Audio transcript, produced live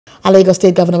And Lagos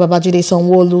State Governor Babajide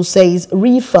Sanwo-Olu says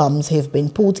reforms have been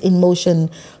put in motion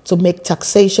to make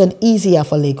taxation easier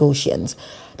for Lagosians.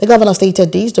 The governor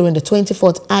stated this during the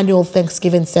 24th annual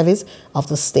Thanksgiving service of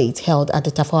the state held at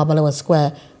the Tafawa Balewa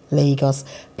Square, Lagos.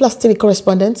 Plus TV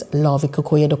correspondent Love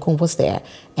Ikukoye was there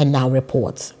and now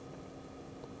reports.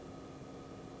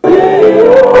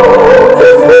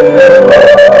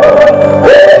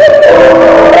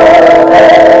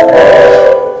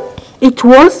 It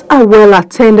was a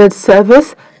well-attended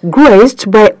service, graced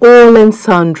by all and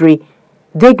sundry.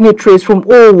 Dignitaries from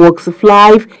all walks of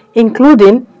life,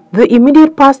 including the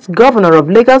immediate past governor of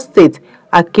Lagos State,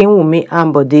 Akinwumi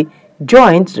Ambode,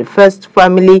 joined the first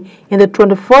family in the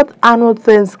 24th annual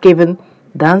Thanksgiving,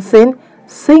 dancing,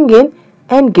 singing,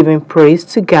 and giving praise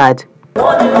to God.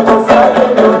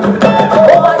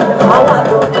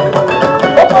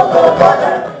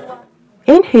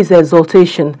 In his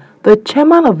exhortation, the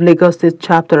chairman of Lagos State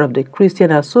chapter of the Christian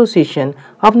Association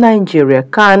of Nigeria,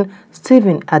 CAN,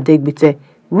 Stephen Adegbite,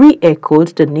 re-echoed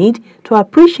the need to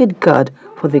appreciate God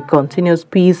for the continuous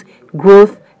peace,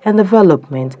 growth, and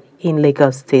development in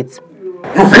Lagos State.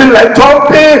 You feel like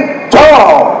jumping?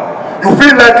 Jump! You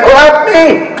feel like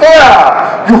clapping?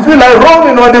 Clap! You feel like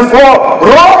rolling on the floor?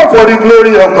 Roll for the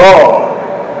glory of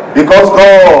God! Because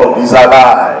God is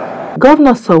alive.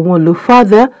 Governor Sanwo-Olu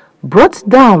further brought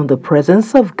down the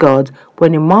presence of God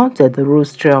when he mounted the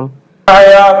rostrum.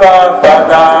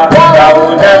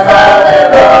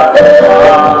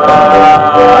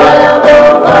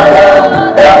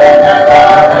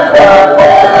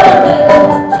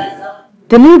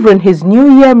 Delivering his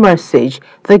New Year message,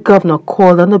 the governor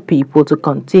called on the people to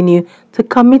continue to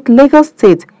commit Lagos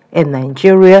State and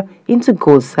Nigeria into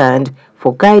God's hand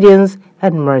for guidance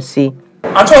and mercy.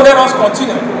 And so let us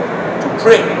continue to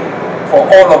pray for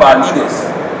all of our leaders,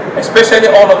 especially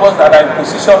all of us that are in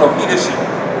position of leadership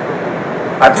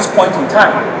at this point in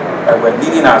time, that we're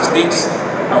leading our states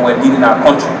and we're leading our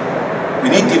country. We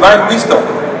need divine wisdom,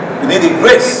 we need the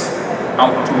grace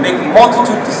and to make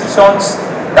multitude decisions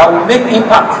that will make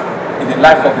impact in the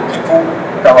life of the people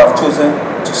that we have chosen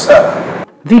to serve.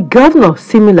 The governor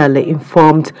similarly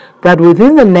informed that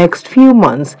within the next few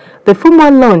months, the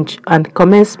formal launch and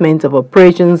commencement of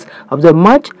operations of the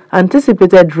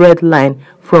much-anticipated red line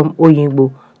from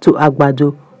Oyingbo to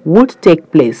Agbado would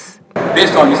take place.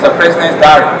 Based on Mr. President's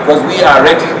diary, because we are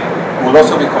ready, we will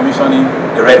also be commissioning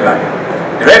the red line.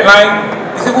 The red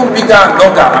line is even bigger and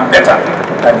longer and better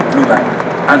than the blue line.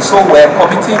 And so we're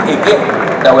committing again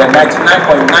that we're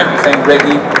 99.9%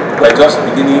 ready. We're just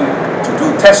beginning to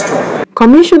do test run.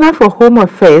 Commissioner for Home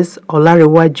Affairs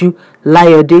Olarewaju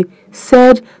Layode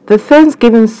said the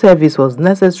Thanksgiving service was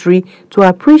necessary to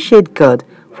appreciate God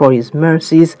for his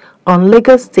mercies on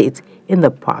Lagos State in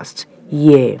the past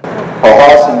year. For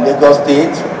us in Lagos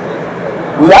State,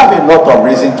 we have a lot of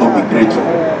reason to be grateful.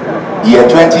 Year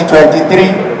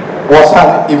 2023 was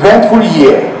an eventful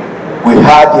year. We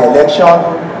had the election,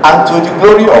 and to the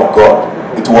glory of God,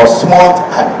 it was smooth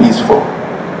and peaceful.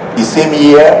 The same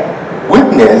year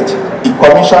witnessed the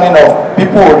commissioning of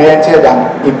people-oriented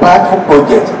and impactful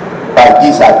projects by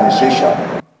this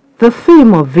administration. The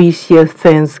theme of this year's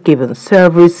Thanksgiving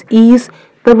service is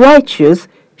 "The righteous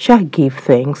shall give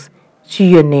thanks to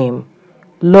your name."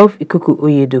 Love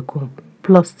Ikukoye,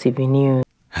 Plus TV News.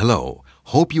 Hello,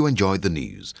 hope you enjoyed the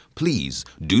news. Please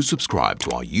do subscribe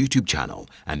to our YouTube channel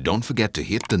and don't forget to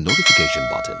hit the notification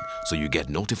button so you get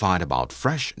notified about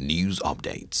fresh news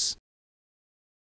updates.